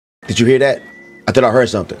Did you hear that? I thought I heard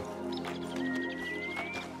something.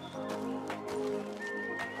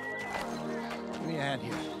 Give me a hand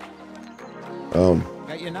here.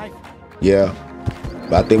 Got your knife? Yeah.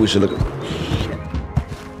 But I think we should look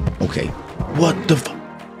at... Okay. What the fuck?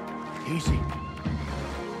 Easy.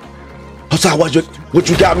 Hosea, what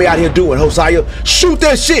you got me out here doing, Hosea? Shoot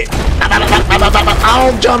that shit!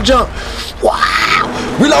 Oh, jump!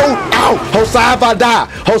 Wow! Reload! Ow! Hosea, if I die!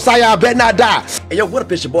 Hosea, I bet not die! Hey, yo, what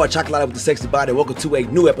up? It's your boy Chacalatee with the sexy body. Welcome to a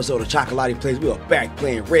new episode of Chacalatee Plays. We are back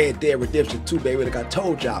playing Red Dead Redemption 2, baby. Like I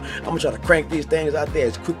told y'all, I'm gonna try to crank these things out there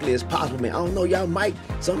as quickly as possible, man. I don't know, y'all might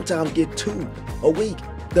sometimes get 2 a week,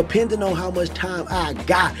 depending on how much time I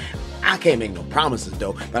got. I can't make no promises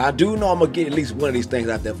though, but I do know I'm gonna get at least one of these things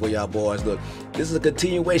out there for y'all boys. Look, this is a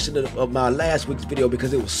continuation of my last week's video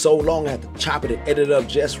because it was so long I had to chop it and edit it up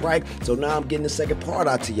just right. So now I'm getting the second part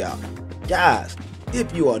out to y'all. Guys,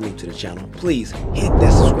 if you are new to the channel, please hit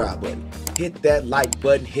that subscribe button, hit that like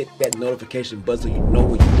button, hit that notification button so you know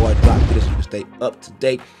when your boy drop videos so you can stay up to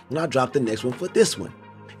date when I drop the next one for this one,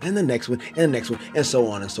 and the next one, and the next one, and so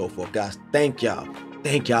on and so forth. Guys, thank y'all.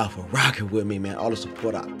 Thank y'all for rocking with me, man. All the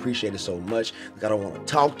support, I appreciate it so much. Like, I don't want to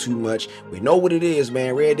talk too much. We know what it is,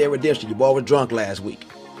 man. Red Dead Redemption. Your boy was drunk last week.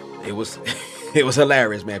 It was it was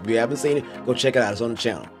hilarious, man. If you haven't seen it, go check it out. It's on the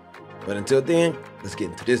channel. But until then, let's get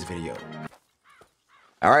into this video.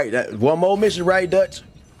 All right, one more mission, right, Dutch?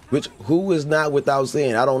 Who is not without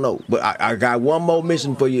sin? I don't know. But I got one more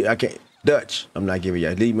mission for you. I can't. Dutch, I'm not giving you.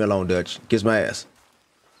 Leave me alone, Dutch. Kiss my ass.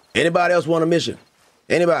 Anybody else want a mission?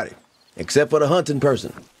 Anybody? Except for the hunting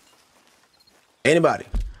person. Anybody?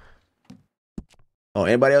 Oh,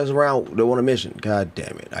 anybody else around that want a mission? God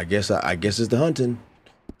damn it! I guess it's the hunting.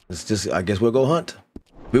 It's just I guess we'll go hunt.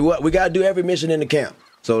 We gotta do every mission in the camp.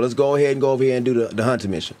 So let's go ahead and go over here and do the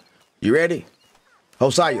hunting mission. You ready?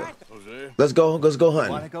 Hosea. Let's go hunting.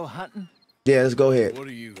 Want to go hunting? Yeah, let's go ahead. What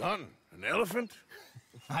are you hunting? An elephant?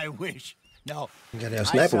 I wish. No. You gotta have a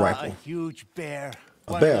sniper I saw rifle. a huge bear.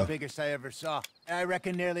 A One bear? of the biggest I ever saw. I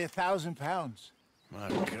reckon nearly 1,000 pounds. My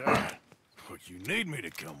God. But you need me to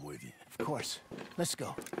come with you. Of course. Let's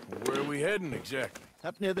go. Where are we heading exactly?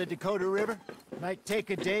 Up near the Dakota River. Might take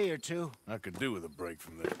a day or two. I could do with a break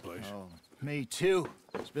from this place. Oh, me too.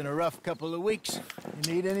 It's been a rough couple of weeks.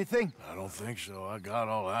 You need anything? I don't think so. I got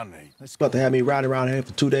all I need. Let's go. About to have me riding around here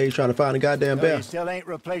for 2 days trying to find a goddamn So bear. you still ain't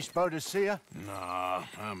replaced Bodicea? Nah,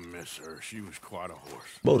 I miss her. She was quite a horse.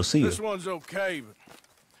 Bodicea. This one's okay,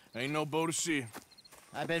 but ain't no Bodicea.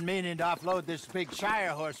 I've been meaning to offload this big Shire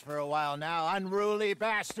horse for a while now. Unruly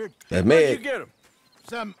bastard. That Where'd you man. get him?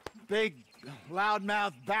 Some big,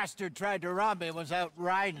 loudmouth bastard tried to rob me and was out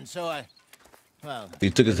riding, so well... He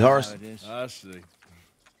took his horse how it is. I see.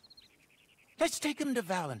 Let's take him to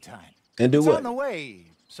Valentine. and do It's what? on the way,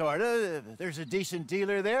 sorta. There's a decent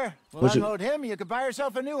dealer there. We'll What you- unload him, you can buy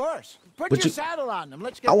yourself a new horse. Put What your you- saddle on him.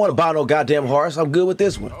 Let's get I want to going. buy no goddamn horse. I'm good with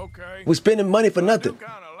this one. Okay. We're spending money for I nothing. do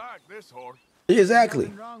kind of like this horse. Exactly.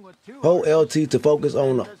 Nothing wrong with two Hold horses. LT to focus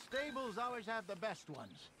on The stables always have the best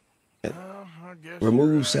ones. Well, I guess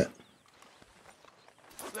remove you're set. right.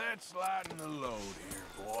 Let's lighten the load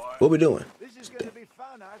here, boy. What we doing? This is gonna be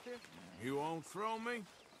fun, Arthur. You won't throw me?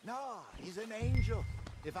 No, he's an angel.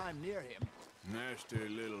 If I'm near him. Nasty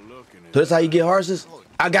little looking. So that's how you get horses?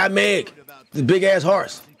 I got Meg, the big ass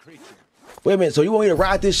horse. Creature. Wait a minute. So you want me to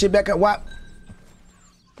ride this shit back up? What?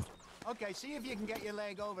 Okay, see if you can get your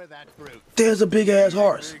leg over that brute. There's a big ass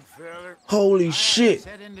horse. Big feller. Holy shit! Let's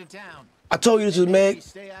head into town. I told you this was Maybe Meg.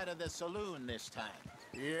 stay out of the saloon this time.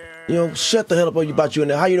 Yeah. You know, shut the hell up about you in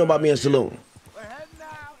there. How you know about me in the saloon? We're heading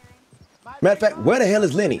out. Matter of fact, where the hell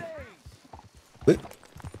is Lenny? Wait,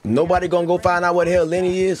 nobody gonna go find out where the hell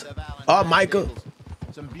Lenny is? Or Micah?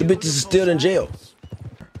 Some The bitches is still in jail.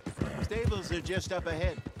 Stables are just up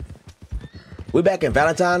ahead. We back in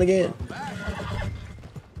Valentine again?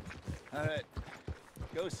 All right,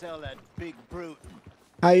 go sell that big brute.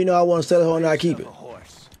 How you know I want to sell it or not keep A it?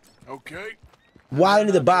 horse. Okay. Why I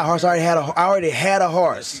need to buy a horse? I already had a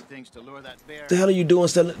horse. He thinks to lure that bear. What the hell are you doing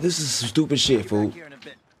selling? This is some stupid shit, Be fool. back here in a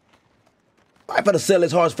bit. Why if I sell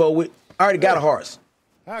this horse for a week? I already got a horse.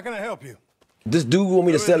 How can I help you? This dude want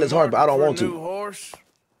me to sell his horse, but I don't want For a New to. horse?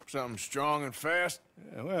 Something strong and fast?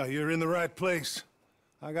 Yeah, well, you're in the right place.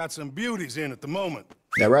 I got some beauties in at the moment.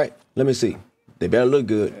 That right? Let me see. They better look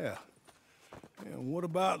good. Yeah. And what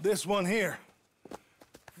about this one here?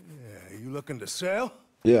 Yeah, you looking to sell?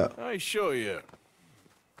 Yeah. I sure you.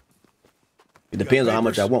 It depends on how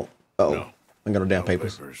much I papers? want. Uh-oh. No. I ain't got no damn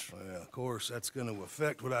papers. Well, of course, that's going to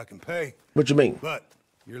affect what I can pay. What you mean? But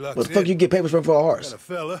your luck's What the fuck in. you get papers from for a Got horse? a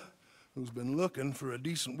fella who's been looking for a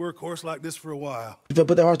decent workhorse like this for a while. You finna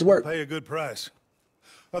put that horse to work? Pay a good price.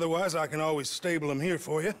 Otherwise, I can always stable them here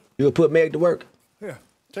for you. You'll put Meg to work? Here,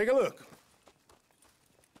 take a look.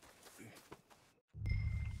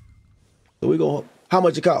 So we go. How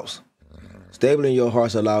much it costs? Stabling your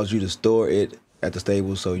horse allows you to store it at the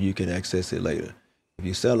stable so you can access it later. If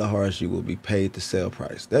you sell a horse, you will be paid the sale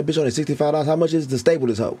price. That bitch only $65. How much is to stable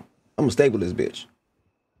this hoe? I'm gonna stable this bitch.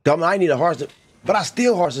 I need a horse, but I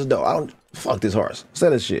steal horses though. I don't fuck this horse. Sell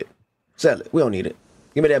this shit. Sell it. We don't need it.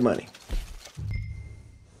 Give me that money.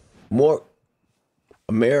 More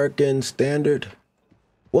American Standard.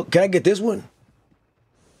 What? Can I get this one?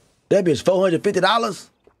 That bitch $450.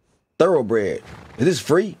 Thoroughbred. Is this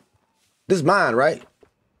free? This is mine, right?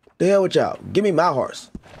 The hell with y'all. Give me my horse.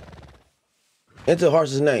 Enter the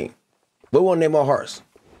horse's name. We want to name our horse.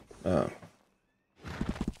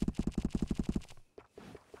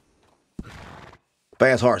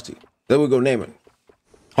 Fast Horsey. Then we go name it.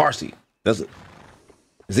 Horsey. That's it.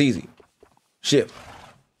 It's easy. Shift.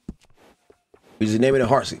 We just name it a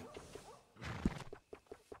Horsey.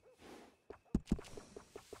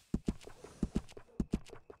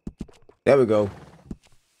 There we go.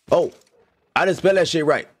 Oh, I didn't spell that shit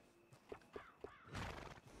right.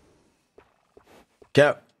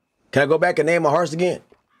 Can I go back and name my horse again?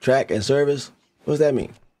 Track and service. What does that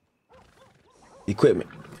mean? Equipment.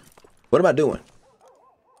 What am I doing?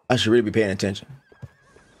 I should really be paying attention.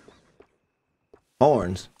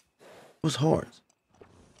 Horns. What's horns?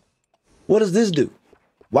 What does this do?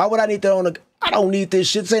 Why would I need that on a... I don't need this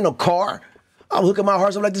shit. This ain't no car. I'm hooking my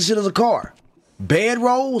horse up like this shit is a car. Bed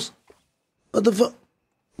rolls? What the fuck?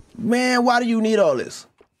 Man, why do you need all this?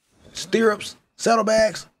 Stirrups?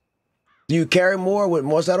 Saddlebags? Do you carry more with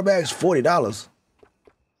more saddlebags? $40.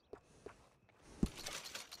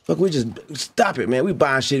 Look, we just... Stop it, man. We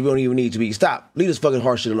buying shit we don't even need to be. Stop. Leave this fucking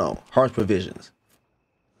horse shit alone. Horse provisions.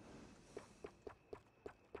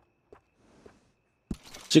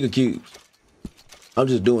 Chicken cubes. I'm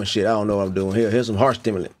just doing shit. I don't know what I'm doing. Here's some horse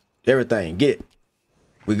stimulant. Everything. Get it.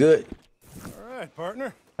 We good? All right,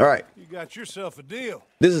 partner. All right. You got yourself a deal.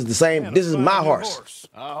 This is the same. This is my horse.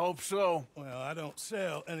 I hope so. Well, I don't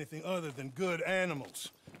sell anything other than good animals.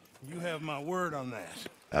 You have my word on that.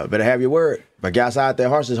 I better have your word. If I get outside that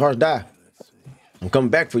horse die. I'm coming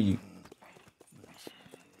back for you.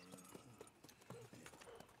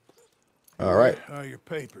 All right. Are your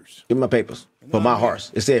papers? Give me my papers for my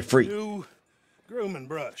horse. It said free. New grooming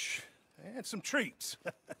brush and some treats.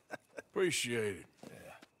 Appreciate it.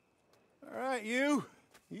 Yeah. All right, you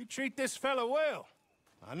treat this fella well.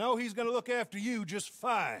 I know he's gonna look after you just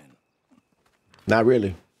fine. Not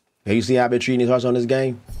really. Have you seen how I've been treating these horses on this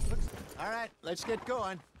game? All right, let's get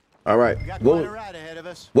going. All right. We got quite a ride ahead of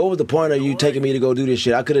us. What was the point of you taking me to go do this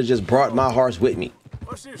shit? I could have just brought my horse with me.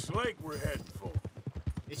 What's this lake we're heading for?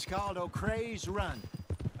 It's called O'Creagh's Run,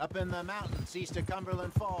 up in the mountains east of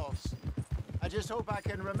Cumberland Falls. I just hope I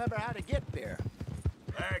can remember how to get there.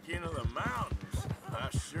 Back into the mountains? I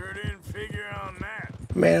sure didn't figure on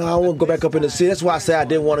that. Man, I don't want to go back up in the city. That's why I said I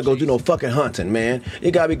didn't want to go do no fucking hunting, man.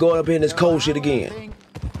 You got me going up here in this cold shit again.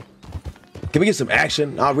 Can we get some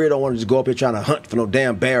action? I really don't want to just go up here trying to hunt for no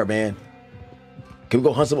damn bear, man. Can we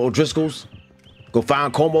go hunt some O'Driscolls? Go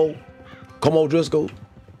find Como Driscoll?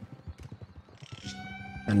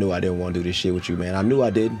 I knew I didn't want to do this shit with you, man. I knew I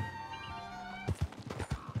didn't.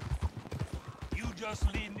 You just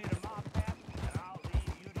lead me to my path, and I'll lead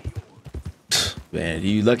you to yours. Man,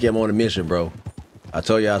 you lucky I'm on a mission, bro. I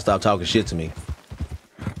told y'all stop talking shit to me.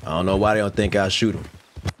 I don't know why they don't think I'll shoot him.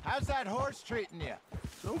 How's that horse treating you?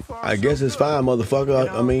 So far, I guess it's fine, motherfucker.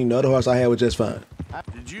 I mean, the other horse I had was just fine.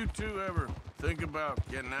 Did you two ever think about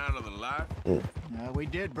getting out of the life? We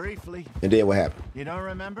did briefly. And then what happened? You don't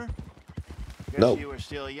remember? Guess No. you were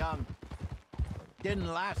still young. Didn't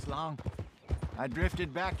last long. I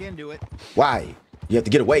drifted back into it. Why? You have to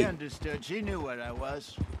get away. She understood. She knew what I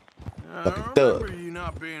was. I Fucking remember thug. you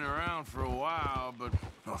not being around for a while, but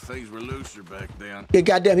things were looser back then. Yeah,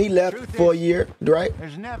 goddamn, he left Truth for a is- year, right?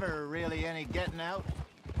 There's never really any getting out.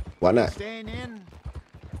 Why not? Staying in,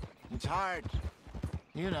 it's hard.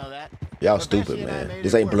 You know that. Y'all But stupid, Bessie and I man. made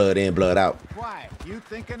This it ain't work. blood in, blood out. Why? You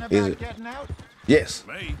thinking Is about it? getting out? Yes.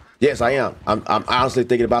 Me? Yes, I am. I'm honestly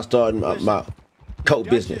thinking about starting my coat Dutch's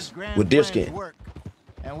business grand with deer plans skin. work,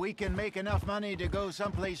 and we can make enough money to go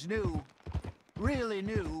someplace new, really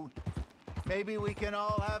new. Maybe we can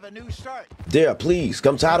all have a new start. Dear, please.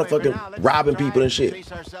 I'm tired of Anyway, for fucking now, let's robbing try people and and shit.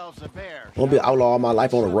 chase ourselves a bear. I'm gonna be an outlaw all my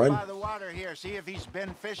life on a Stop run. by the water here, see if he's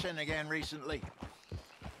been fishing again recently.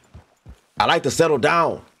 I like to settle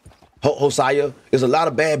down. Hosea, there's a lot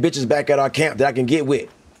of bad bitches back at our camp that I can get with.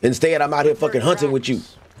 Instead, I'm out here fucking hunting with you.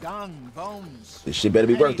 Dung, bones. This shit better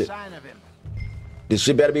be Any worth it. sign of him. This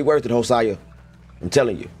shit better be worth it, Hosea. I'm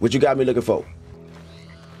telling you. What you got me looking for?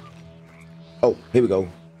 Oh, here we go.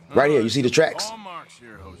 Right here. You see the tracks? All marks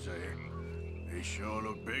here, Jose. They sure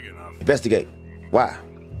look big enough. Investigate. Why?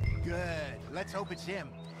 Good. Let's hope it's him.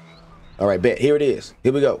 All right, bet. Here it is.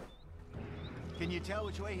 Here we go. Can you tell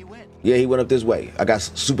which way he went? Yeah, he went up this way. I got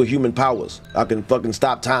superhuman powers. I can fucking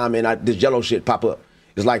stop time and this yellow shit pop up.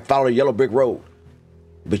 It's like follow the yellow brick road.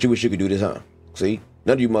 But you wish you could do this, huh? See?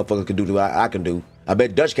 None of you motherfuckers can do what I can do. I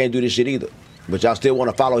bet Dutch can't do this shit either. But y'all still want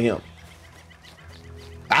to follow him.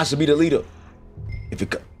 I should be the leader.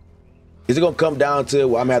 Is it gonna come down to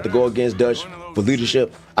where I'm gonna have to go against Dutch for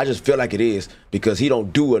leadership? I just feel like it is because he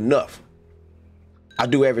don't do enough. I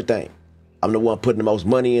do everything. I'm the one putting the most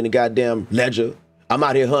money in the goddamn ledger. I'm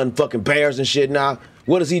out here hunting fucking bears and shit now.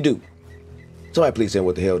 What does he do? Somebody please tell me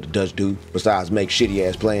what the hell the Dutch do besides make shitty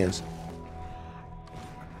ass plans.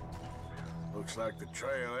 Looks like the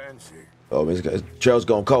trail ends here. Oh, the trail's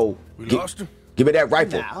gone cold. We lost him? Give me that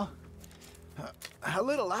rifle. Now, a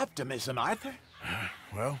little optimism, Arthur.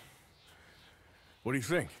 Well, what do you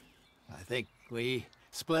think? I think we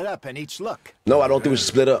split up and each look. No, I don't think we should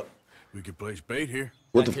split up. We could place bait here.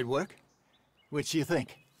 What That could work. Which do you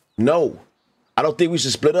think? No, I don't think we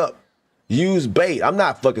should split up. Use bait. I'm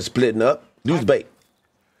not fucking splitting up. Use bait.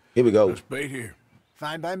 Here we go. Let's bait here.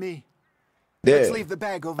 Fine by me. There. Let's leave the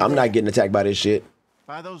bag over I'm there. not getting attacked by this shit.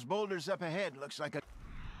 By those boulders up ahead, looks like a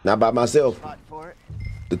Not by myself. spot for it.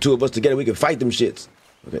 The two of us together, we can fight them shits.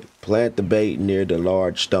 Okay. Plant the bait near the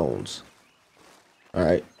large stones. All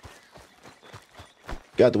right.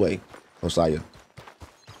 Get out the way, Hosea.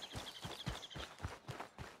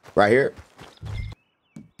 Right here.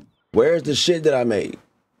 Where's the shit that I made?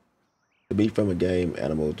 To be from a game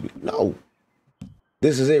animal. To be, no.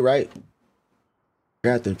 This is it, right?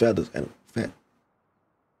 Craft and feathers and fat.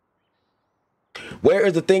 Where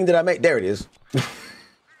is the thing that I made? There it is.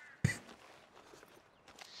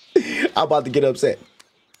 I'm about to get upset.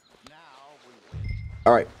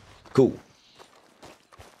 All right, cool.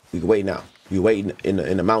 We can wait now. You wait in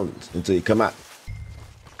the mountains until you come out.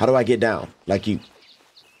 How do I get down like you?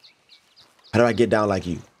 How do I get down like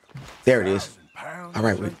you? There it is. All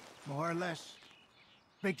right, wait. More or less.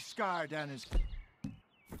 Big scar down his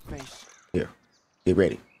face. Here, get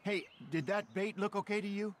ready. Hey, did that bait look okay to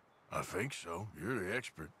you? I think so. You're the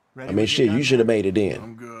expert. Ready I mean, with shit, your you gun should have now? made it in.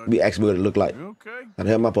 I'm good. Be asking me what it looked like. You okay? How the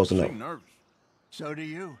hell am I supposed to Seem know? nervous. So do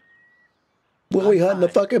you. When we hunting a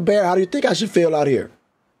fucking bear, how do you think I should feel out here?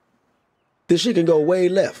 This shit can go way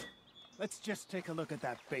left. Let's just take a look at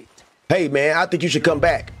that bait. Hey, man, I think you should come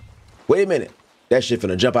back. Wait a minute. That shit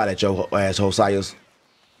finna jump out at your ass, Hosea.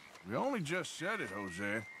 We only just said it,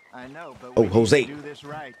 Jose. I know, but Oh, we need Jose. to do this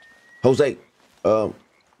right. Jose,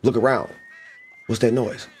 look around. What's that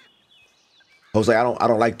noise? Jose, I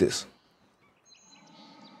don't like this.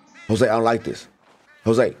 Jose, I don't like this.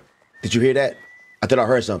 Jose, did you hear that? I thought I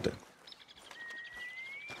heard something.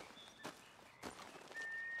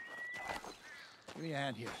 Give me a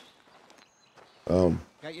hand here.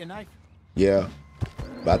 Got your knife? Yeah.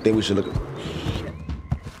 But I think we should look at...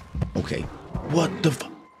 Okay. What the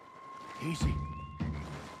fuck? Easy.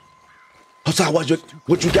 Hosea,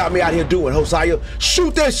 what you got me out here doing, Hosea?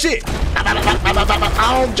 Shoot that shit!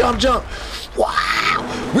 Ow, jump.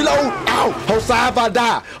 Wow! Reload! Ow! Hosea, if I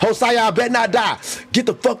die. Hosea, I bet not die. Get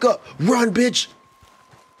the fuck up. Run, bitch.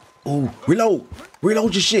 Ooh, reload.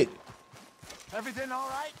 Reload your shit. Everything all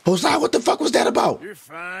right? Hosea, what the fuck was that about? You're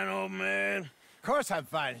fine, old man. Of course I'm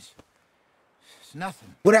fine. It's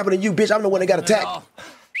nothing. What happened to you, bitch? I'm the one that got Nothing at attacked. all.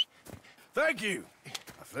 Thank you.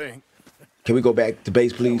 I think. Can we go back to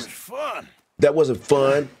base, It please? was fun. That wasn't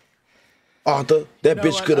fun. Arthur, that You know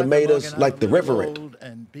bitch what, could have Arthur made Morgan, us I'm like a the little Reverend. old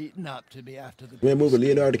and beaten up to be after the Remember movie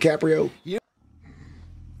Leonardo DiCaprio?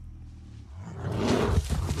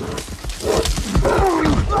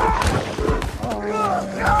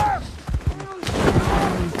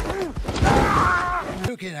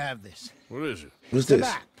 You can have this. What is it? What's The this?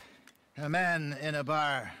 map. A man in a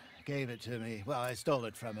bar gave it to me. Well, I stole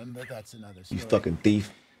it from him, but that's another You story. fucking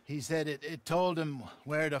thief. He said it told him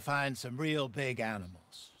where to find some real big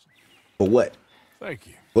animals. For what? Thank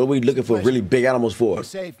you. What are we looking for really big animals for? You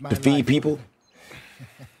saved my To feed life. people?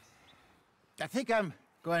 I think I'm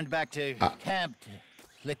going back to camp to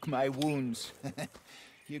lick my wounds.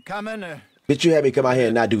 You coming or Bitch, you had me come out here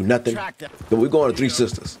and not do nothing. Tractor. But we're going to Three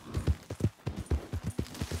Sisters.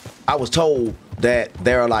 I was told that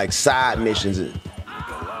there are like side missions.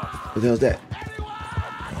 What the hell's that?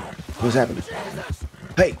 What's happening?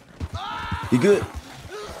 Hey, you good?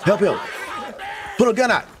 Help him. Put a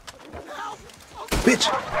gun out. Bitch.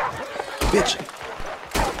 Bitch.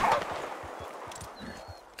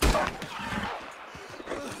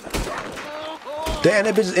 Damn,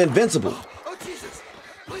 that bitch is invincible. Oh, Jesus.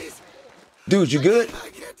 Please. Dude, you good? I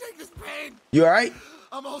can't take this pain. You all right?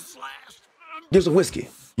 I'm all slashed. Give some whiskey.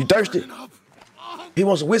 You thirsty? He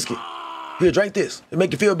wants some whiskey. Here, drink this. It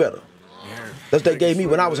make you feel better. That's what they gave me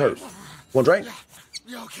when I was hurt. Want a drink?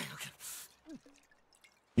 Yeah, okay.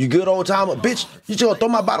 You good, old timer? Bitch, you just gonna throw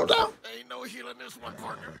my bottle down? Ain't no healing this one,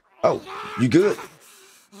 partner. Oh, you good?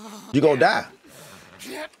 You gonna die.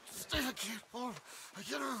 Can't stay. I can't.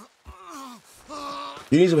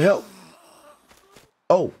 You need some help?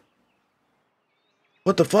 Oh.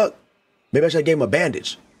 What the fuck? Maybe I should have gave him a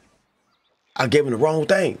bandage. I gave him the wrong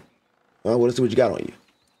thing. Well, let's see what you got on you.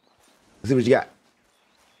 Let's see what you got.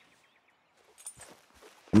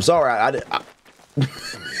 I'm sorry, I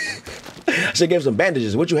should have gave him some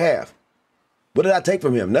bandages. What you have? What did I take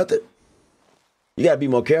from him? Nothing. You gotta be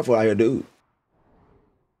more careful out here, dude.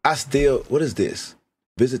 What is this?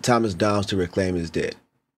 Visit Thomas Downs to reclaim his debt.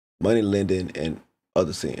 Money lending and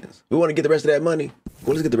other sins. We want to get the rest of that money?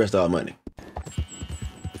 Well, let's get the rest of our money.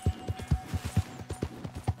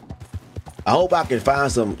 I hope I can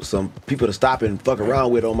find some people to stop and fuck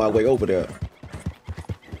around with on my way over there.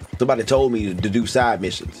 Somebody told me to do side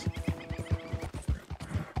missions.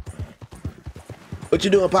 What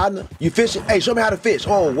you doing, partner? You fishing? Hey, show me how to fish.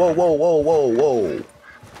 Oh, whoa.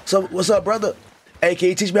 So, what's up, brother? Hey, can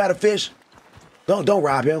you teach me how to fish? Don't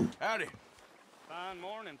rob him. Howdy. Fine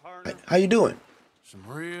morning, partner. How you doing? Some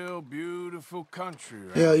real beautiful country.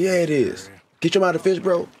 Right? Hell yeah, it is. Can you show me how to fish,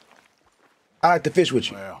 bro? I like to fish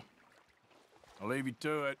with you. Well, I'll leave you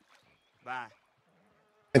to it. Bye.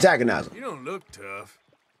 Antagonize him. You don't look tough.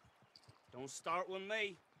 Don't start with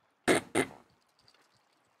me.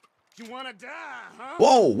 You wanna die, huh?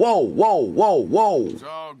 Whoa. It's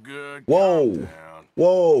all good. Whoa. Calm down.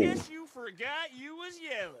 Whoa. Guess you forgot you was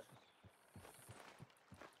yellow.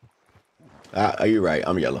 You're right.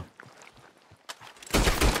 I'm yellow.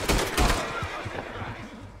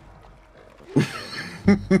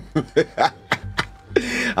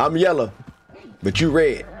 I'm yellow, but you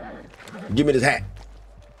red. Give me this hat.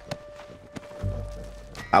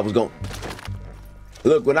 I was going.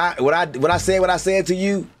 Look, when I said what I said to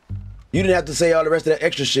you, you didn't have to say all the rest of that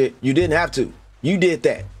extra shit. You didn't have to. You did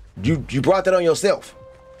that. You brought that on yourself.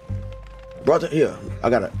 Brought it here.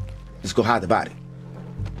 Let's go hide the body.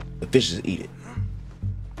 The fishes eat it.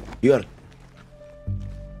 You gotta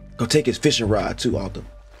go take his fishing rod too, Arthur.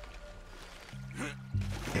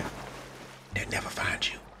 Yeah. They'll never find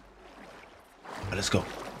you. But let's go.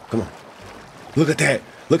 Come on. Look at that.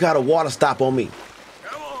 Look how the water stop on me.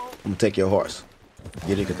 Come on. I'm gonna take your horse.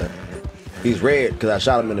 Get it, that. He's red because I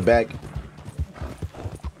shot him in the back.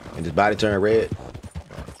 And his body turned red.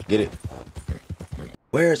 Get it?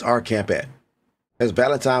 Where's our camp at? There's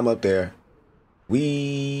Valentine up there.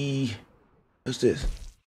 What's this?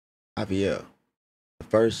 Javier. The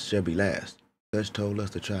first shall be last. Dutch told us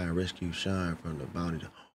to try and rescue Sean from the bounty.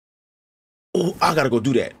 Oh, I gotta go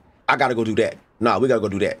do that. Nah, we gotta go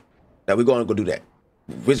do that. Now we're gonna go do that.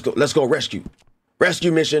 Let's go rescue.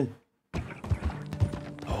 Rescue mission.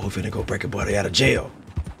 Oh, we're finna go break a buddy out of jail.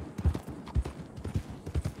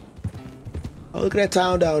 Oh, look at that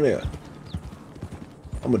town down there.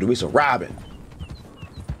 I'm gonna do me some robbing.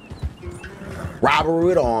 Robbery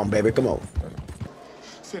with arm, baby. Come on.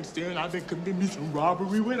 Since then, I've been committing me some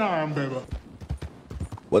robbery with arm, baby.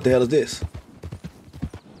 What the hell is this?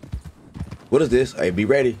 What is this? Hey, be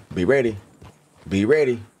ready. Be ready. Be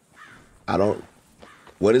ready.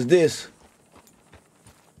 What is this?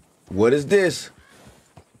 What is this?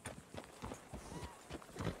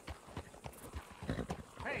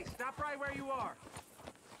 Hey, stop right where you are.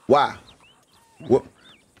 Why? What?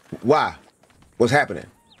 Why? What's happening?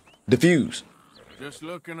 Diffuse. Just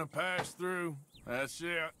looking to pass through. That's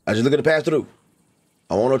it. I just looking to pass through.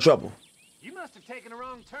 I want no trouble. You must have taken a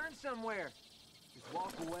wrong turn somewhere. Just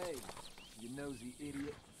walk away, you nosy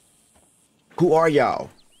idiot. Who are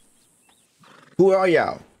y'all? Who are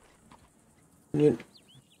y'all?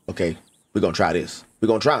 Okay, we're gonna try this. We're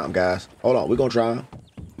gonna try them, guys. Hold on, we're gonna try them.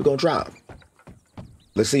 We're gonna try them.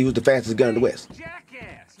 Let's see who's the fastest gun in the West.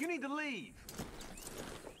 Jackass, you need to leave.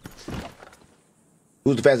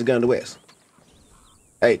 Who's the fastest gun in the West?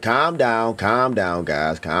 Hey, calm down,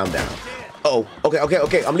 guys, calm down. Oh, okay.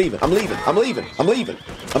 I'm leaving. I'm leaving.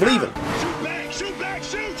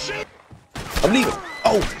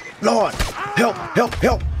 Oh, Lord, help.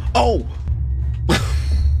 Oh.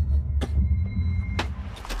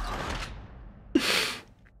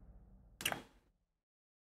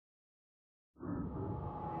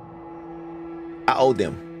 I owe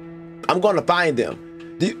them. I'm going to find them.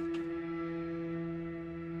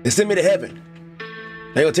 They send me to heaven.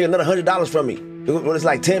 They gonna take another $100 from me. When it's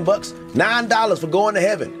like 10 bucks, $9 for going to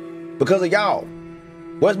heaven because of y'all.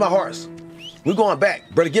 Where's my horse? We're going back.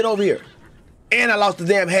 Brother, get over here. And I lost the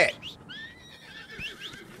damn hat.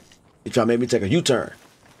 You trying to make me take a U-turn.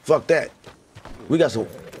 Fuck that. We got some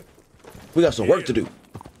work to do.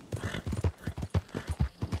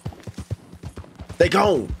 They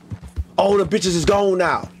gone. All the bitches is gone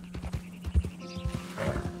now.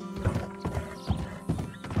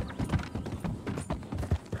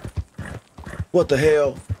 What the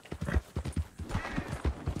hell?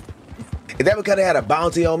 Is that because they had a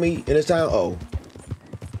bounty on me in this town? Oh.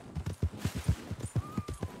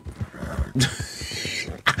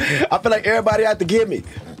 I feel like everybody had to give me.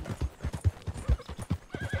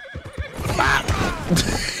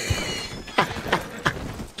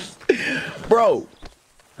 Bro,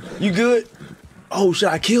 you good? Oh shit,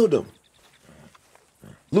 I killed him.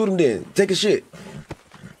 Loot him then. Take a shit.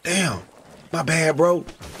 Damn. My bad, bro.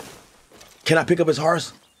 Can I pick up his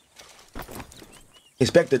horse?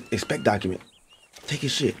 Inspect document. Take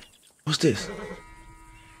his shit. What's this?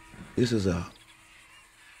 This is all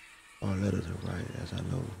letters are right, as I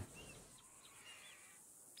know.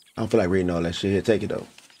 I don't feel like reading all that shit. Here, take it though.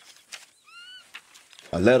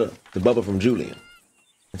 A letter to Bubba from Julian.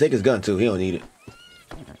 And take his gun too. He don't need it.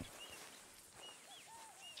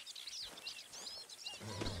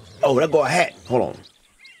 Oh, there go a hat. Hold on.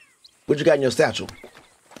 What you got in your satchel?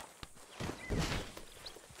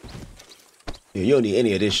 Yeah, you don't need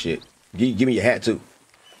any of this shit. Give me your hat too.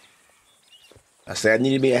 I said I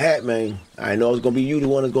needed me a hat, man. I didn't know it was gonna be you the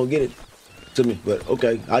one that's gonna get it to me, but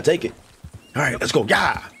okay, I'll take it. All right, let's go.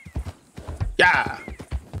 Yeah, yeah.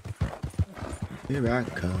 Here I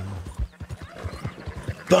come.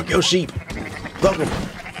 Fuck your sheep. Fuck him.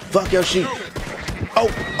 Fuck your sheep. Oh,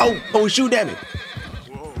 he shooting at me.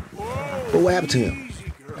 But what happened to him?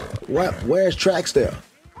 Where's tracks there?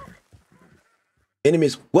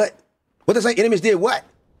 Enemies, what? What did it say? Enemies did what?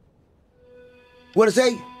 What did it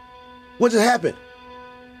say? What just happened?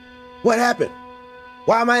 What happened?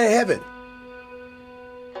 Why am I in heaven?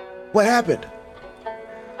 What happened?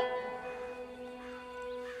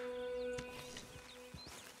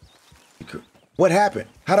 What happened?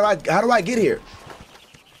 How do I get here?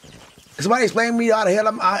 Can somebody explain to me how the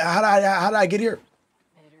hell how did I get here?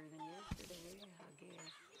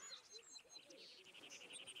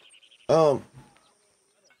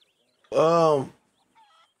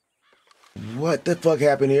 What the fuck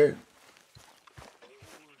happened here?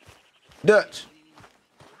 Dutch.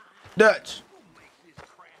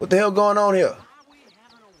 What the hell going on here?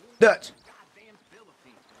 Dutch.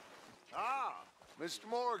 Ah, Mr.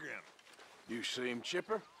 Morgan. You seem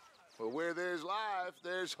chipper. Well, where there's life,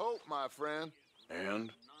 there's hope, my friend.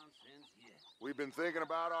 And? We've been thinking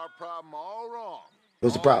about our problem all wrong.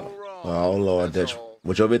 What's the problem? Oh, Lord, Dutch.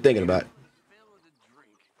 What you been thinking about?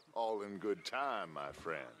 All in good time, my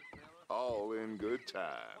friend. All in good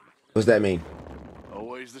time. What's that mean?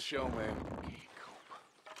 Always the showman.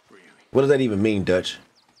 What does that even mean, Dutch?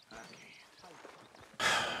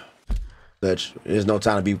 Dutch, there's no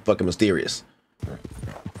time to be fucking mysterious.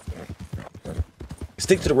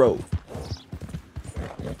 Stick to the road.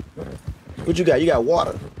 What you got? You got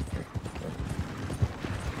water.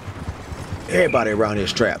 Everybody around here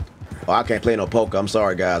is trapped. Oh, I can't play no poker. I'm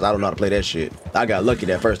sorry, guys. I don't know how to play that shit. I got lucky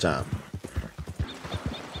that first time.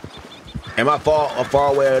 Am I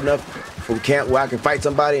far away enough from camp where I can fight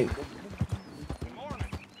somebody? Good morning.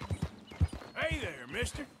 Hey there,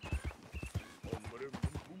 mister.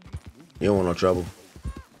 You don't want no trouble.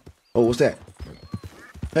 Oh, what's that?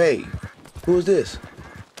 Hey, who is this?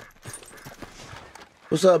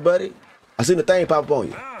 What's up, buddy? I seen the thing pop up on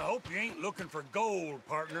you. I hope you ain't looking for gold,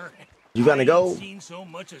 partner. You got any gold? I ain't seen so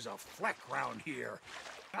much as a fleck round here.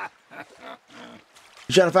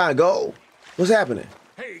 You trying to find gold? What's happening?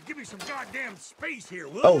 Hey, give me some goddamn space here,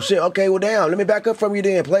 will Oh you? shit, okay, well damn, let me back up from you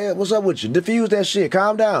then, player. What's up with you? Diffuse that shit,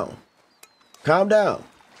 calm down. Calm down.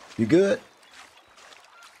 You good?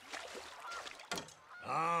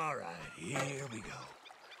 All right, here we go.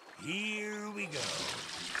 Here we go.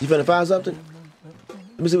 You finna find something?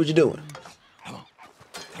 Let me see what you're doing.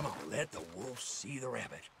 Come on, let the wolf see the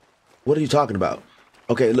rabbit. What are you talking about?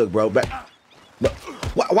 Okay, look, bro, back.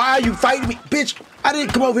 Why are you fighting me? Bitch, I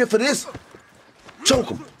didn't come over here for this. Choke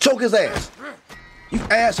him. Choke his ass. You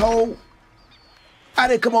asshole. I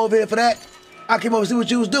didn't come over here for that. I came over to see what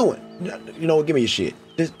you was doing. You know what? Give me your shit.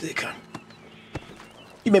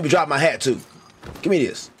 You made me drop my hat, too. Give me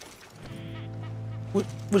this.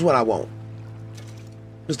 Which one I want?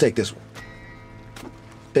 Let's take this one.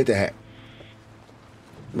 Take the hat.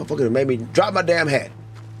 Motherfucker made me drop my damn hat.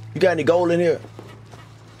 You got any gold in here?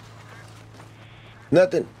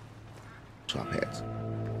 Nothing? Top hats.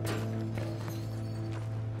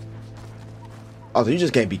 Oh, so you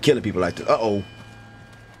just can't be killing people like this. Uh-oh.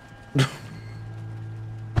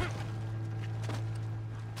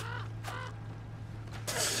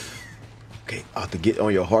 Okay, I have to get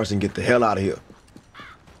on your horse and get the hell out of here.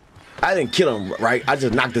 I didn't kill him, right? I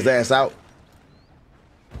just knocked his ass out.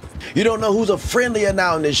 You don't know who's a friendlier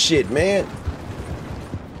now in this shit, man.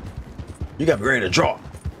 You got me ready to draw.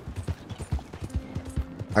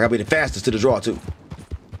 I gotta be the fastest to the draw, too.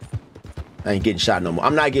 I ain't getting shot no more.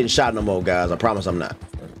 I'm not getting shot no more, guys. I promise I'm not.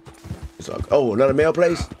 So, oh, another mail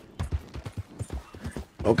place?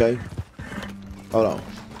 Okay. Hold on.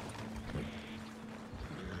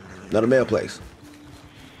 Another mail place.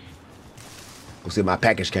 Let's see, my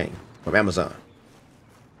package came from Amazon.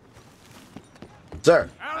 Sir.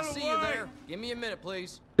 I see you there. Give me a minute,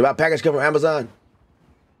 please. Did my package come from Amazon?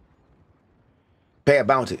 Pay a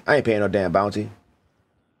bounty. I ain't paying no damn bounty.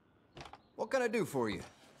 What can I do for you?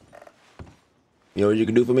 You know what you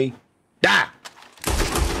can do for me? Die!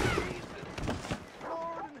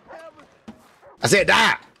 I said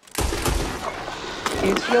die!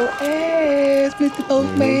 It's your ass, Mr.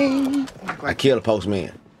 Postman. I killed a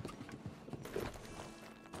postman.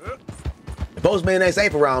 The postman ain't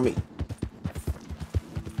safe around me.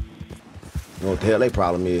 You know what the hell their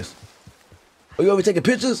problem is. Oh, you over taking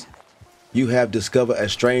pictures? You have discovered a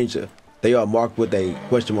stranger. They are marked with a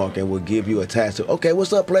question mark and will give you a task to. Okay,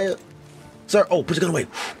 what's up, player? Sir, oh, put your gun away.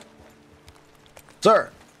 Sir.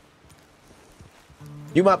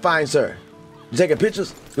 You might find, sir. You taking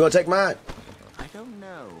pictures? You want to take mine? I don't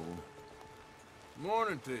know.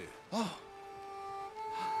 Morning to you. Oh.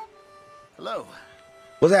 Hello.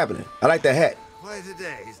 What's happening? I like that hat. Quite a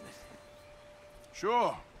day, isn't it?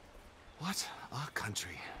 Sure. What a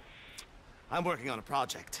country. I'm working on a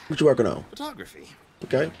project. What you working on? Photography.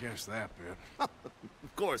 Okay. I guess that bit.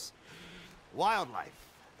 Of course. Wildlife.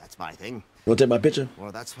 That's my thing. You want to take my picture?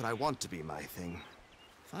 Or that's what I want to be my thing.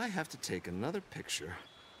 If I have to take another picture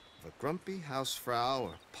of a grumpy housefrau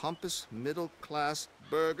or pompous middle-class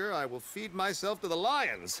burger, I will feed myself to the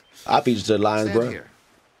lions. I'll feed you to the lions, Stand bro. here.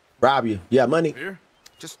 Rob you. You got money? Here?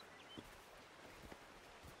 Just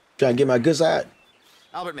Trying to get my good side?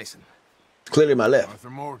 Albert Mason. Clearly my left. Arthur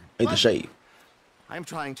Morgan. Ain't the shade. I'm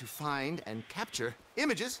trying to find and capture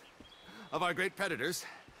images of our great predators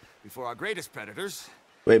before our greatest predators.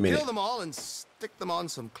 Wait a minute. Kill them all and stick them on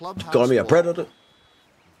some clubhouse Calling me a wall. predator?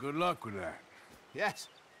 Good luck with that. Yes.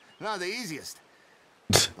 Not the easiest.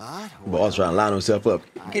 But Boss trying to line himself up.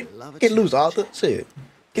 I love a Get loose, challenge. Arthur. Shit.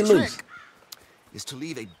 Get The loose. trick is to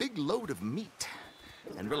leave a big load of meat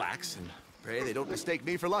and relax and pray they don't mistake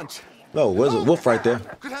me for lunch. Oh, there's a wolf right there.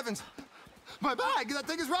 Good heavens. My bag! That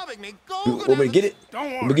thing is robbing me! Go! You good want me to get it? heavens. Don't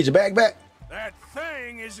Want me worry. to get your bag back? That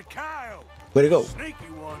thing is a coyote. Where'd it go? Sneaky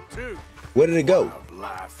one, too. Where did it go?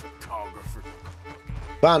 Wildlife photographer.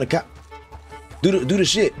 Find the cop. Do the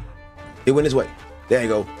shit. It went this way. There you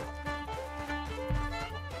go.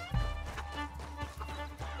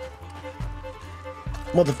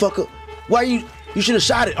 Motherfucker. Why you should have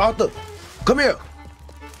shot it, Arthur. Come here.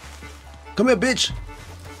 Come here, bitch.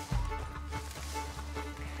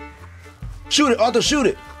 Shoot it, Arthur, shoot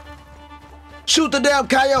it. Shoot the damn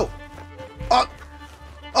coyote.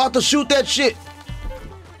 Arthur, shoot that shit.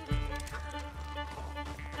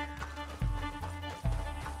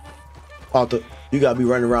 Arthur, you gotta be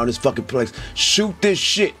running around this fucking place. Shoot this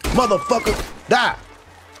shit. Motherfucker. Die.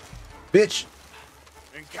 Bitch.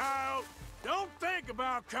 And Kyle, don't think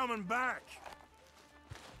about coming back.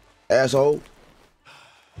 Asshole.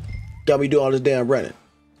 Got me doing all this damn running.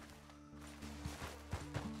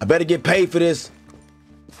 I better get paid for this.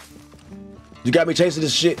 You got me chasing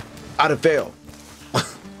this shit. I'd have failed.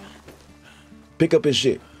 Pick up his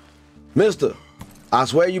shit. Mister, I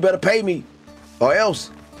swear you better pay me. Or else.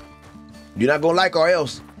 You're not gonna like or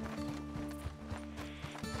else.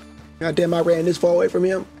 Goddamn, I ran this far away from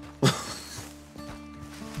him.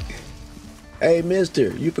 Hey,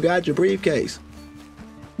 mister, you forgot your briefcase.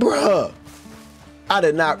 Bruh. I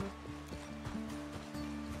did not.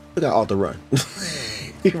 Look how Arthur run.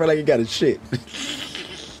 He run like he got his shit.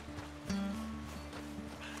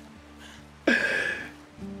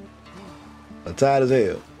 I'm tired as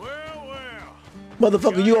hell. Well.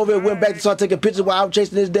 Motherfucker, you over here went back to start taking pictures while I'm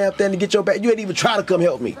chasing this damn thing to get your back. You ain't even try to come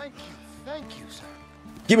help me. Thank you, sir.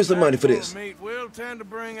 Give me some money for this. Meat will tend to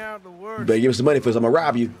bring out the You worst. better give me some money for this. I'm gonna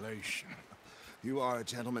rob you. You are a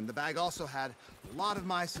gentleman. The bag also had a lot of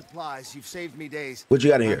my supplies. You've saved me days. What you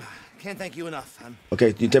got in here? Can't thank you enough.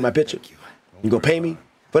 Okay, you take my picture. Thank you. You gonna pay me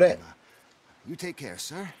for that? You take care,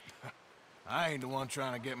 sir. I ain't the one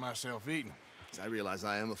trying to get myself eaten. I realize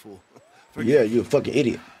I am a fool. Yeah, you a fucking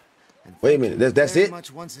idiot. And Wait a thank minute, you that's very it?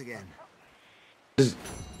 much once again. This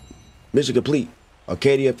mission complete.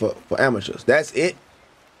 Arcadia for amateurs. That's it.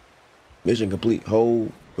 Mission complete.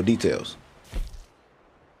 Hold for details.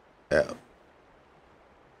 Yeah.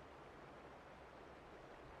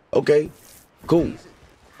 Okay. Cool.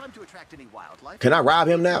 Time to attract any wildlife. Can I rob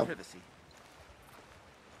him now? Privacy.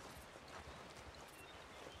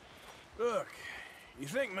 Look, you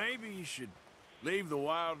think maybe you should leave the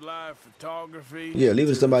wildlife photography? Yeah, leave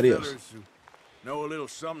it to somebody else. fellas who know a little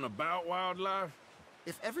something about wildlife?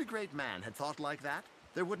 If every great man had thought like that,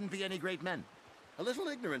 there wouldn't be any great men. A little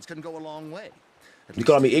ignorance can go a long way. At You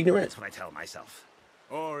call least me ignorant? That's what I tell myself.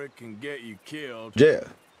 Or it can get you killed. Yeah.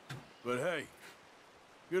 But hey,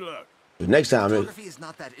 good luck. The next time, Photography is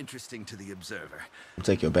not that interesting to the observer.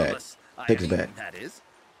 take your bag. Unless Take his Irene, bag. that is.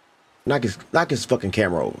 Knock his fucking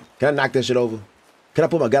camera over. Can I knock that shit over? Can I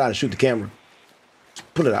put my gun out and shoot the camera?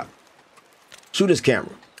 Pull it out. Shoot this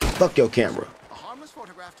camera. Fuck your camera. A harmless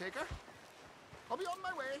photograph taker. I'll be on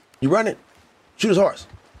my way. You running? Shoot his horse.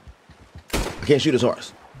 I can't shoot his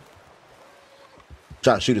horse.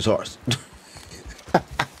 Try to shoot his horse. All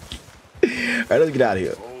right, let's get out of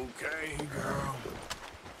here. Okay, girl.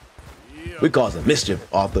 Yeah. We causing mischief,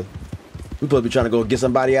 Arthur. We supposed to be trying to go get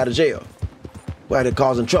somebody out of jail. We're out here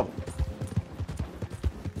causing trouble.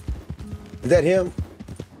 Is that him?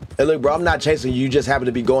 Hey, look, bro, I'm not chasing you. You just happen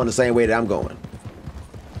to be going the same way that I'm going.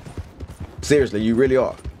 Seriously, you really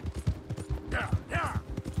are.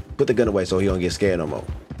 Put the gun away so he don't get scared no more.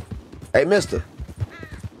 Hey, mister.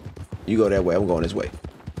 You go that way. I'm going this way.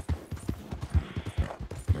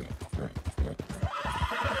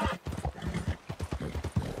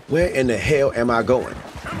 Where in the hell am I going?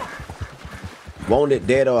 Wanted,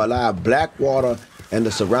 dead or alive, Blackwater and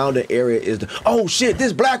the surrounding area is the... Oh, shit,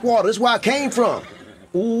 this Blackwater. This is where I came from.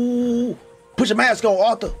 Ooh. Put your mask on,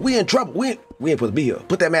 Arthur. We in trouble. We ain't supposed to be here.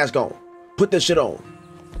 Put that mask on. Put that shit on.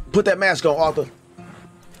 Put that mask on, Arthur.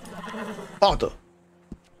 Arthur.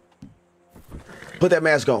 Put that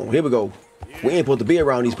mask on. Here we go. We ain't supposed to be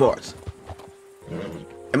around these parts.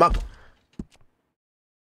 Am I...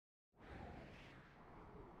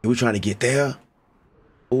 Are we trying to get there?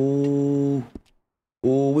 Ooh.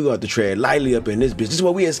 Ooh, we're gonna have to tread lightly up in this bitch. This is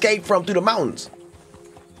where we escaped from through the mountains.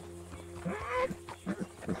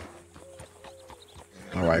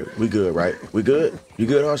 All right, we good, right? We good? You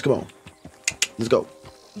good, horse? Come on. Let's go.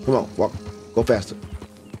 Come on, walk. Go faster.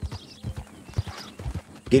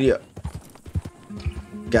 Giddy up.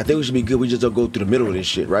 God, I think we should be good. We just don't go through the middle of this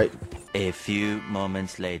shit, right? A few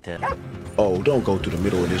moments later. Oh, don't go through the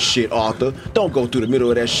middle of this shit, Arthur. Don't go through the middle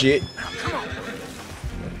of that shit.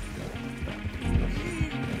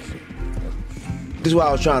 This is where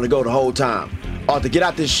I was trying to go the whole time. Arthur, get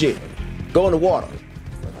out this shit. Go in the water.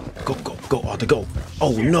 Go, go, go, Arthur, go.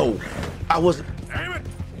 Oh, no. I wasn't...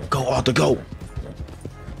 Go, Arthur, go.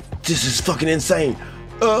 This is fucking insane.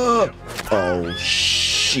 Oh,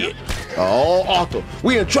 shit. Oh, Arthur,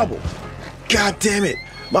 we in trouble. God damn it.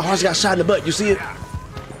 My horse got shot in the butt. You see it?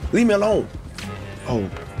 Leave me alone. Oh.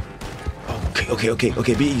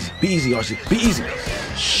 Okay. Be easy. Be easy, Archie. Be easy.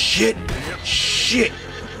 Shit. Shit.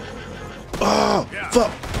 Oh,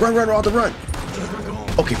 fuck. Run, Arthur, run.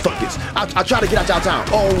 Okay, fuck this. I'll try to get out town.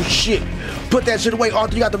 Oh, shit. Put that shit away,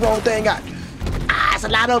 Arthur. You got the wrong thing out. Ah, it's a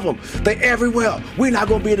lot of them. They everywhere. We're not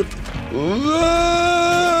going to be able to...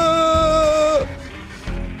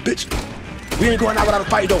 Bitch. We ain't going out without a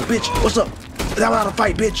fight, though, bitch. What's up? Not without a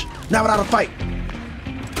fight, bitch. Not without a fight.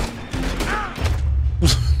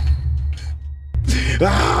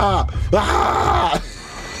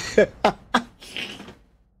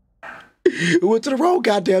 We went to the wrong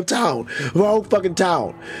goddamn town. Wrong fucking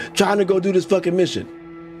town. Trying to go do this fucking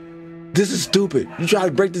mission. This is stupid. You trying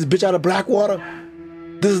to break this bitch out of Blackwater?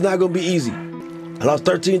 This is not gonna be easy. I lost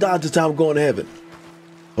 $13 this time. I'm going to heaven.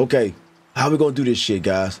 Okay. How we gonna do this shit,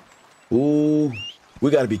 guys? Ooh. We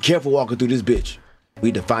gotta be careful walking through this bitch.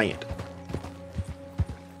 We defiant.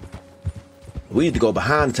 We need to go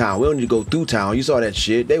behind town. We don't need to go through town. You saw that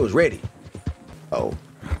shit. They was ready. Oh.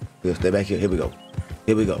 We'll stay back here. Here we go.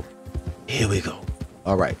 Here we go. Here we go.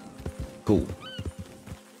 All right. Cool.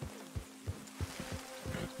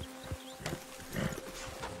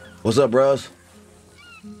 What's up, bros?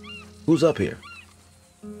 Who's up here?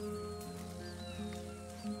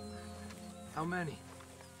 How many?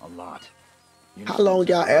 A lot. How long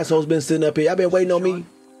y'all assholes been sitting up here? Y'all been waiting on me?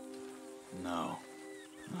 No,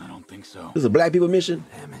 I don't think so. This is a black people mission?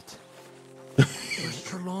 Damn it. Where's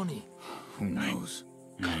Trelawney? Who knows?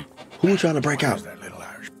 Who we trying to break out? That little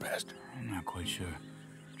Irish bastard. I'm not quite sure.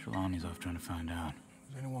 Trelawney's off trying to find out.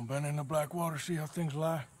 Has anyone been in the Blackwater, see how things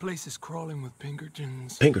lie? Place is crawling with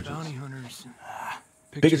Pinkertons. Pinkertons. Bounty hunters.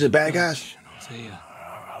 Pictures of bad guys? See ya.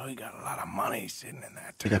 We got a lot of money sitting in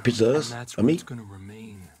that. They got pictures of us? That's Of me? what's gonna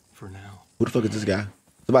remain for now. Who the fuck is this guy?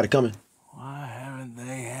 Somebody coming. Why haven't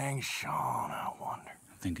they hanged Sean, I wonder?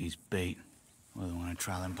 I think he's bait. Well, they want to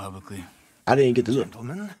trial him publicly. I didn't get to look.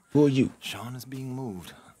 Gentlemen, Who are you? Sean is being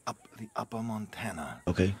moved up the upper Montana,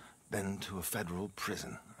 Okay. then to a federal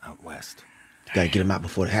prison out west. Gotta get him out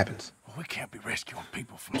before it happens. Well, we can't be rescuing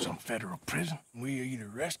people from some federal prison. We either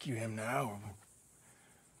rescue him now or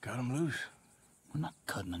cut him loose. We're not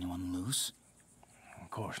cutting anyone loose. Of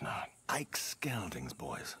course not. Ike Skelding's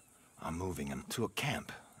boys are moving him to a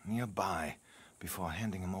camp nearby before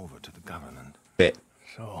handing him over to the government. Bet.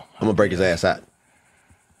 So I'm gonna break his ass out.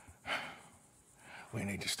 we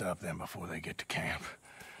need to stop them before they get to camp.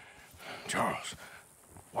 Charles,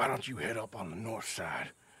 why don't you head up on the north side,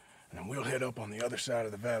 and then we'll head up on the other side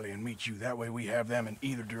of the valley and meet you. That way we have them in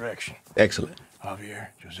either direction. Excellent. Javier,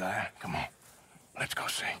 Josiah, come on. Let's go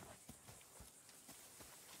see.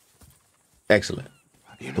 Excellent.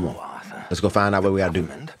 You Come know, on. Arthur, Let's go find out what we gotta do.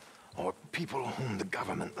 government, or people whom the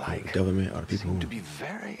government like, Government or the people seem to who... be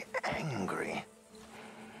very angry.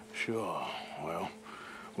 Sure. Well,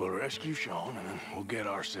 we'll rescue Sean, and then we'll get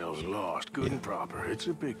ourselves lost, good and proper. It's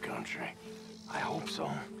a big country. I hope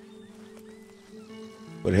so.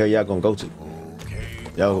 Where the hell y'all gonna go to? Okay,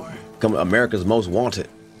 Yo, come America's Most Wanted.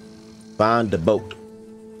 Find the boat.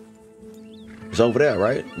 It's over there,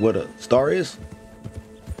 right? Where the star is?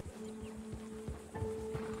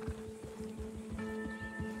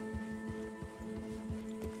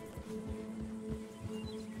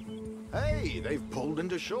 Hey, they've pulled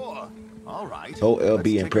into shore. All right. Hold Let's LB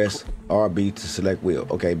take and a press RB to select wheel.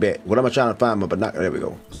 Okay, bet. What am I trying to find? My binoculars. There we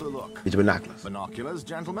go. closer look. Get your binoculars. Binoculars,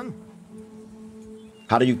 gentlemen.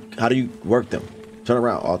 How do you work them? Turn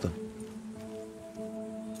around, Arthur.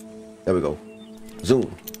 There we go.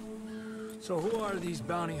 Zoom. So who are these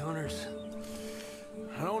bounty hunters?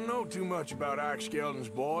 I don't know too much about Ike Skelding's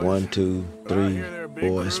boys. 1, 2, but I 3, hear they're a big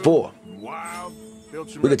 4. It's crew, 4. Wild. Built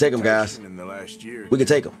some We can take 'em, guys. reputation in the last year. We can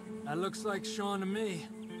take them. That looks like Sean to me.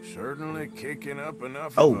 Certainly kicking up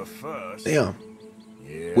enough Oh, of a fuss. Damn.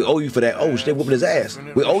 Yeah. We owe you for that. Oh, shit, whooping his ass.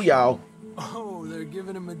 We owe y'all. Oh, they're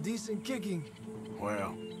giving him a decent kicking.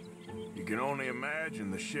 Well, you can only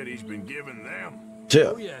imagine the shit he's been giving them.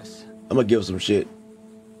 Chill. Oh, yes. I'm gonna give some shit.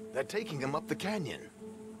 They're taking him up the canyon.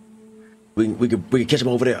 We can catch him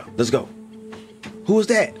over there. Let's go. Who is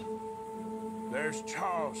that? There's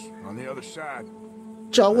Charles on the other side.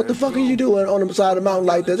 Charles, what the fuck are you doing on the side of the mountain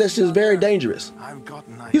like that? That's just very dangerous. I've got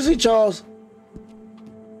an You see Charles?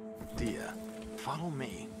 idea. Follow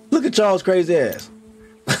me. Look at Charles' crazy ass.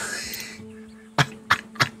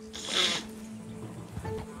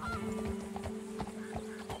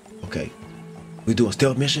 Okay. We do a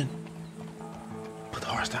stealth mission? Put the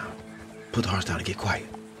horse down. Put the horse down and get quiet.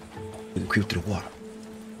 We can creep through the water.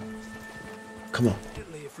 Come on.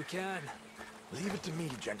 Gently, if we can. Leave it to me,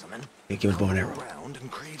 gentlemen. Hey, give us bow and arrow. Around and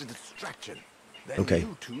create a distraction. Then Okay.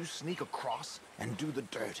 you two sneak across and do the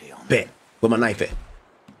dirty on Bet. Where my knife at?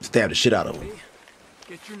 Stab the shit out of him. Hey,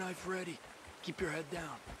 get your knife ready. Keep your head down.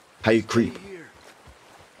 How you Stay creep? here.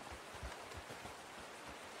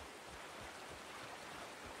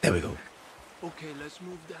 There we go. Okay, let's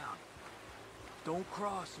move down. Don't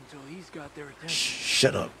cross until he's got their attention.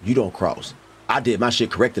 Shut up. You don't cross. I did my shit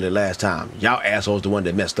correctly the last time. Y'all assholes the one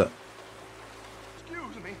that messed up.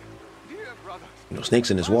 Excuse me, dear brother. You know, snakes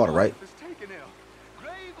in this water, right? Is taken ill.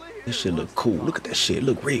 Gravely This shit look cool. Look at that shit. It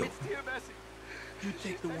look real. It's dear Bessie. You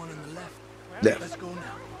take the one on the left. Left. Let's go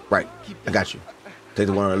now. Right. I got you. Take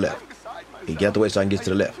the one on the left. I'm beside myself. He get out the way so I can get to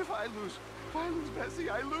the left. If I lose Bessie,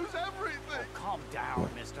 I lose everything. Calm down,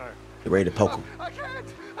 mister. Get ready to poke him. I can't.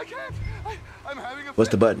 I'm having a What's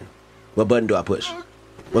the button? What button do I push?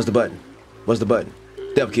 What's the button? What's the button?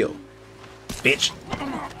 Stealth kill. Bitch.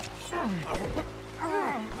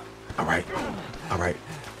 All right. All right.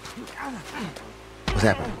 What's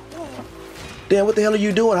happening? Damn, what the hell are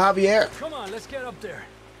you doing, Javier? Come on, let's get up there.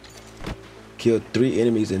 Killed 3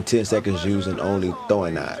 enemies in 10 seconds using only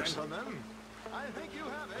throwing knives. I think you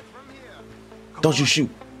have it from here. Don't you shoot.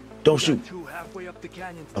 Don't shoot. Two halfway up the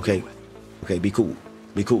canyon. to Okay. deal with. Okay, be cool.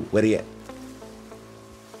 Be cool. Where they at?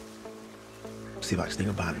 See if I can sneak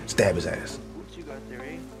up behind him. Stab his ass. Boots you got there,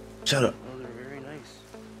 eh? Shut up. Those are very nice.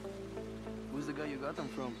 Who's the guy you got them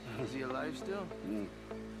from? Is he alive still?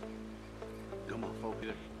 Come on, folk.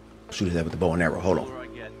 Shoot his head with the bow and arrow. Hold on. I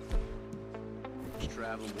get.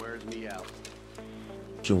 Traveling wears me out.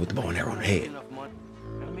 Shoot him with the bow and arrow on the head. Enough money.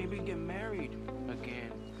 And maybe get married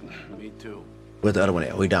again. Me too. Where's the other one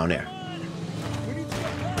at? Oh, he down there. We need to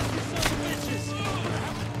get past you son of bitches.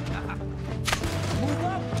 Move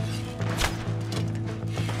up.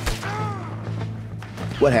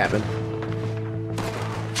 What happened?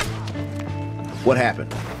 What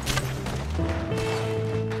happened?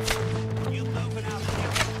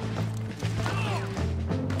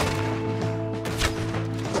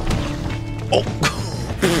 Oh.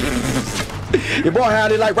 Your boy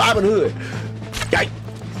had it like Robin Hood. Yike.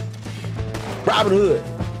 Robin Hood.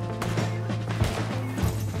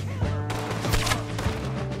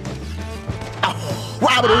 Oh,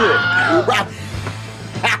 Robin Hood.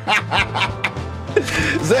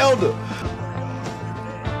 Zelda.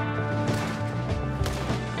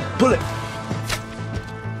 Pull it.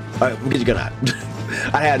 All right, get your gun out.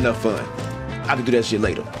 I had enough fun. I can do that shit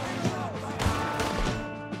later.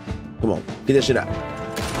 Come on, get that shit out.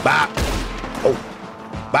 Bop. Oh,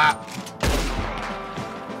 bop.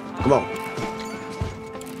 Come on.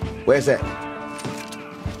 Where's that?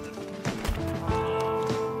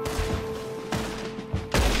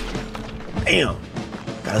 Damn.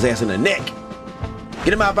 Got his ass in the neck.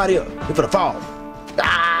 Get him out here. He for the fall.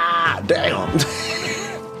 Ah, damn.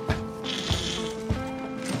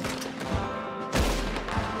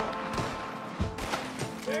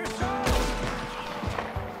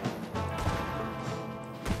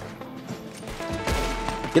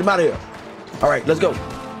 Get him out of here. All right, let's go.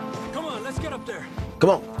 Come on, let's get up there. Come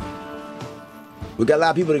on. We got a lot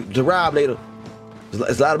of people to rob later.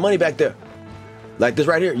 There's a lot of money back there. Like this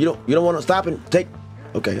right here. You don't want to stop and take.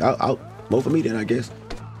 Okay, I'll more for me then, I guess.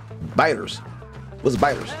 Biters. What's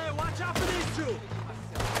biters? Hey, watch out for these two.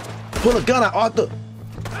 Pull a gun out, Arthur.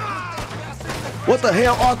 What the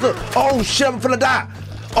hell, Arthur? Oh shit, I'm finna die.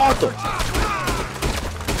 Arthur.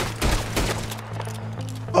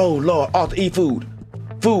 Oh Lord, Arthur, eat food.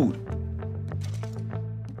 Food.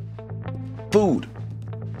 Food.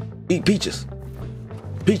 Eat peaches.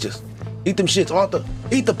 Peaches. Eat them shits, Arthur.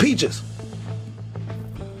 Eat the peaches.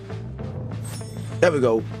 There we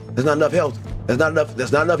go. There's not enough health. There's not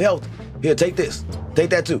enough health. Here, take this. Take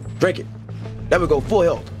that too. Drink it. There we go. Full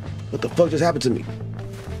health. What the fuck just happened to me?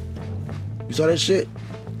 You saw that shit?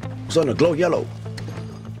 It's on the glow yellow.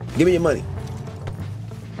 Give me your money.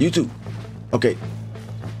 You too. Okay.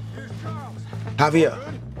 Javier.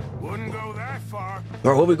 Wouldn't go that far.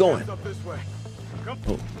 All right, where we going? Up this way. Come.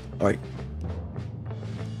 Oh, all right.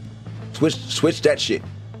 Switch that shit.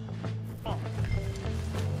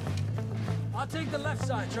 I'll take the left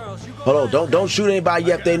side, Charles. You go. Hold on, don't shoot anybody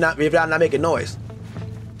yet if they're not making noise.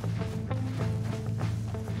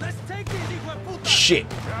 Let's take these putas. Shit.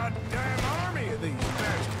 Goddamn army of these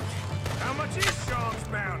bastards. How much is Sean's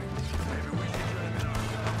bounty? Maybe we should put him in our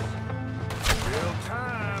house. Real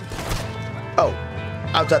time. Oh,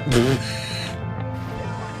 outside.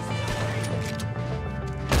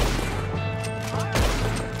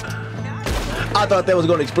 I thought that was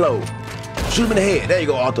gonna explode. Shoot him in the head. There you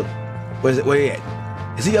go, Arthur. Where's it? Where he at?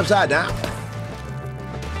 Is he upside down?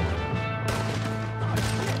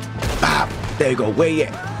 Ah, there you go. Where he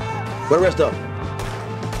at? Where the rest of them?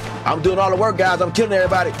 I'm doing all the work, guys. I'm killing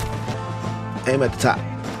everybody. Aim at the top.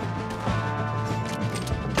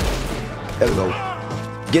 There we go.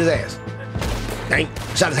 Get his ass. Dang.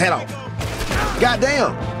 Shot his head off.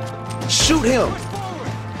 Goddamn. Shoot him.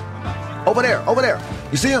 Over there. Over there.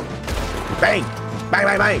 You see him? Bang. Bang,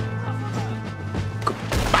 bang, bang.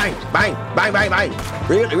 Bang, bang, bang, bang, bang.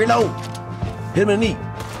 Reload. Hit him in the knee.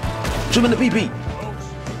 Shoot him in the PP.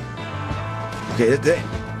 Okay, that's it.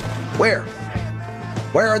 Where?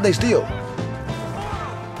 Where are they still?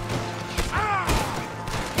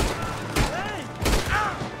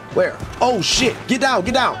 Where? Oh shit! Get down!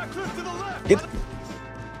 Get down! Get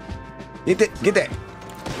that! Get that!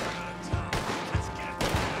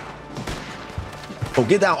 Oh,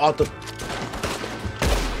 get down, Arthur!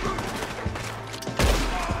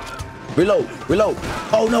 Reload! Reload!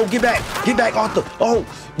 Oh no! Get back! Get back, Arthur! Oh!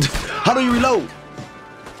 How do you reload?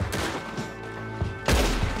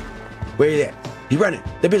 Where you at? He running.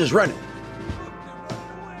 That bitch is running.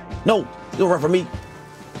 No! You don't run from me,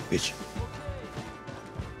 bitch.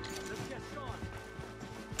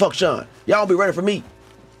 Fuck Sean. Y'all be running for me.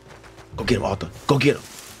 Go get him, Arthur. Go get him.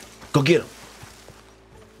 Go get him.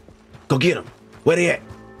 Go get him. Where they at?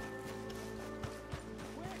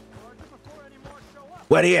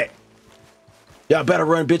 Where they at? Y'all better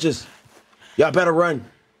run, bitches. Y'all better run.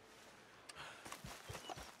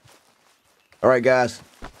 All right, guys.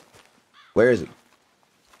 Where is he?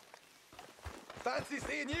 Fancy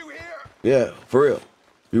seeing you here. Yeah, for real.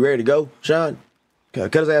 You ready to go, Sean?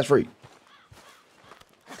 Cut his ass free.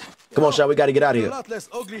 Come on, Sean, we got to get out of here. A lot less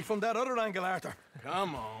ugly from that other angle, Arthur.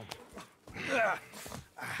 Come on.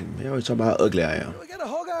 Man, always talking about how ugly I am. We get a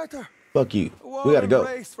hug, Arthur. Fuck you. We got to go.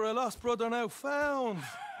 Race for a lost brother now found.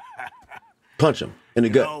 Punch him in the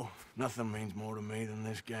gut. Nothing means more to me than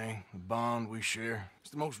this gang, the bond we share. It's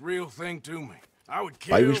the most real thing to me. I would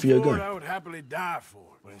Why you kill reach for your for it, gun? I would happily die for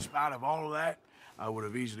it. But in spite of all of that, I would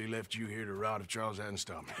have easily left you here to rot if Charles hadn't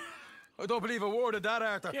stopped me. I don't believe a word of that,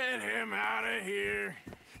 Arthur. Get him out of here.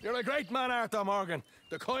 You're a great man, Arthur Morgan.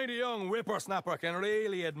 The kind of young whippersnapper can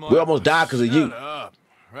really admire. We almost died because of you. Shut up.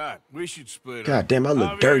 Right, we should split God up. damn, I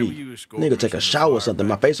look Javier, dirty. will you escort Nigga me take a to the shower or bar something.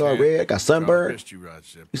 My back face all to camp? red, got sunburned. Charles pissed you right,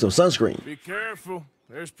 Sip. Need some sunscreen. Be careful.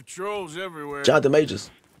 There's patrols everywhere. Jonathan Majors.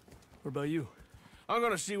 What about you? I'm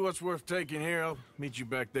gonna see what's worth taking here. I'll meet you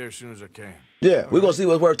back there as soon as I can. Yeah, we're gonna see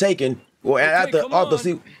what's worth taking. Well, after come Arthur on.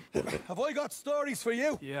 see Have I got stories for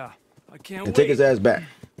you? Yeah, I can't and wait. take his ass back.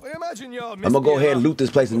 I imagine y'all I'm gonna go ahead and loot this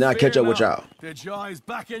place and then I'll catch up with y'all. The joy's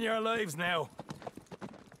back in your lives now.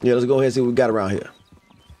 Yeah, let's go ahead and see what we got around here.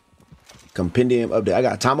 Compendium update. I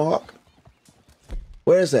got a tomahawk.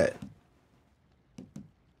 Where is that?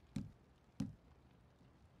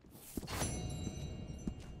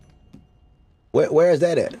 Where is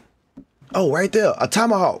that at? Oh, right there. A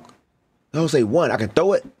tomahawk. I don't say one. I can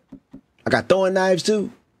throw it. I got throwing knives too.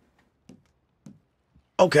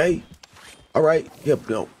 Okay. All right. Yep.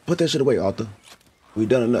 No. Put that shit away, Arthur. We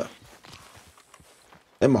done enough.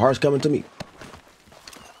 And my heart's coming to me.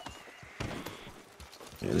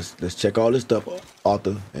 Yeah, let's check all this stuff,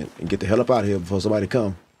 Arthur, and get the hell up out of here before somebody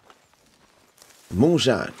come.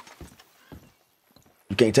 Moonshine.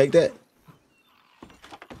 You can't take that.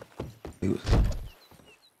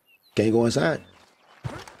 Can't go inside.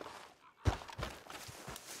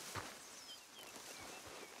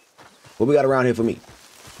 What we got around here for me?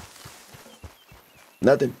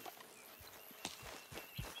 Nothing.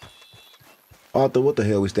 Arthur, what the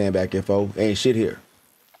hell we stand back here for? Ain't shit here.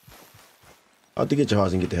 Arthur, get your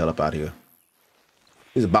horse and get the hell up out of here.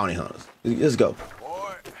 These are bounty hunters. Let's go.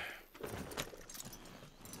 Boy.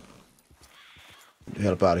 Get the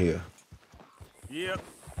hell up out of here. Yep.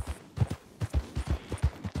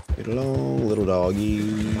 Get along, little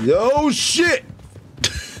doggy. Oh, shit!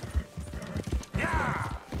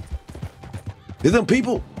 Is them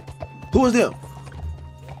people? Who is them?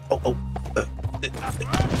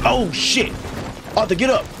 Oh, shit! Arthur, get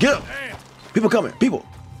up! Get up! People coming! People!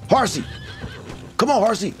 Harsey! Come on,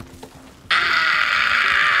 Harsey!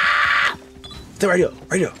 Ah! Stay right here!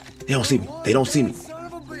 Right here! They don't see me! They don't see me! Son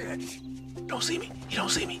of a bitch! Don't see me! You don't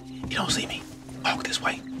see me! You don't see me! Walk this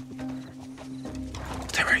way!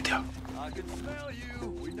 Stay right there! I can smell you.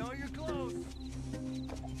 We know you're close.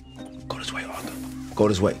 Go this way, Arthur. Go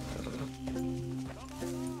this way.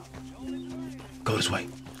 Go this way.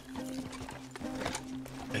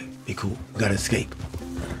 Hey, be cool. We gotta escape.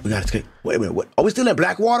 We gotta escape. Wait a minute. What? Are we still in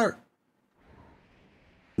Blackwater?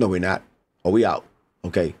 No, we're not. Oh, we out.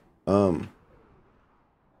 Okay.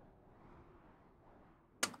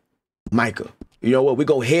 Micah. You know what? We're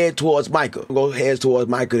gonna head towards Micah. We're gonna head towards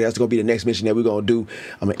Micah. That's gonna be the next mission that we're gonna do.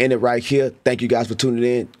 I'm gonna end it right here. Thank you guys for tuning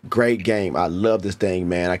in. Great game. I love this thing,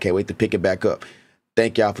 man. I can't wait to pick it back up.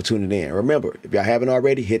 Thank y'all for tuning in. Remember, if y'all haven't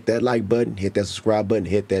already, hit that like button, hit that subscribe button,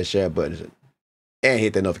 hit that share button, and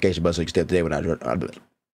hit that notification button so you can stay up to date when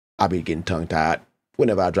I'll be getting tongue-tied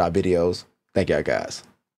whenever I drop videos. Thank y'all guys.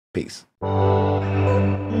 Peace.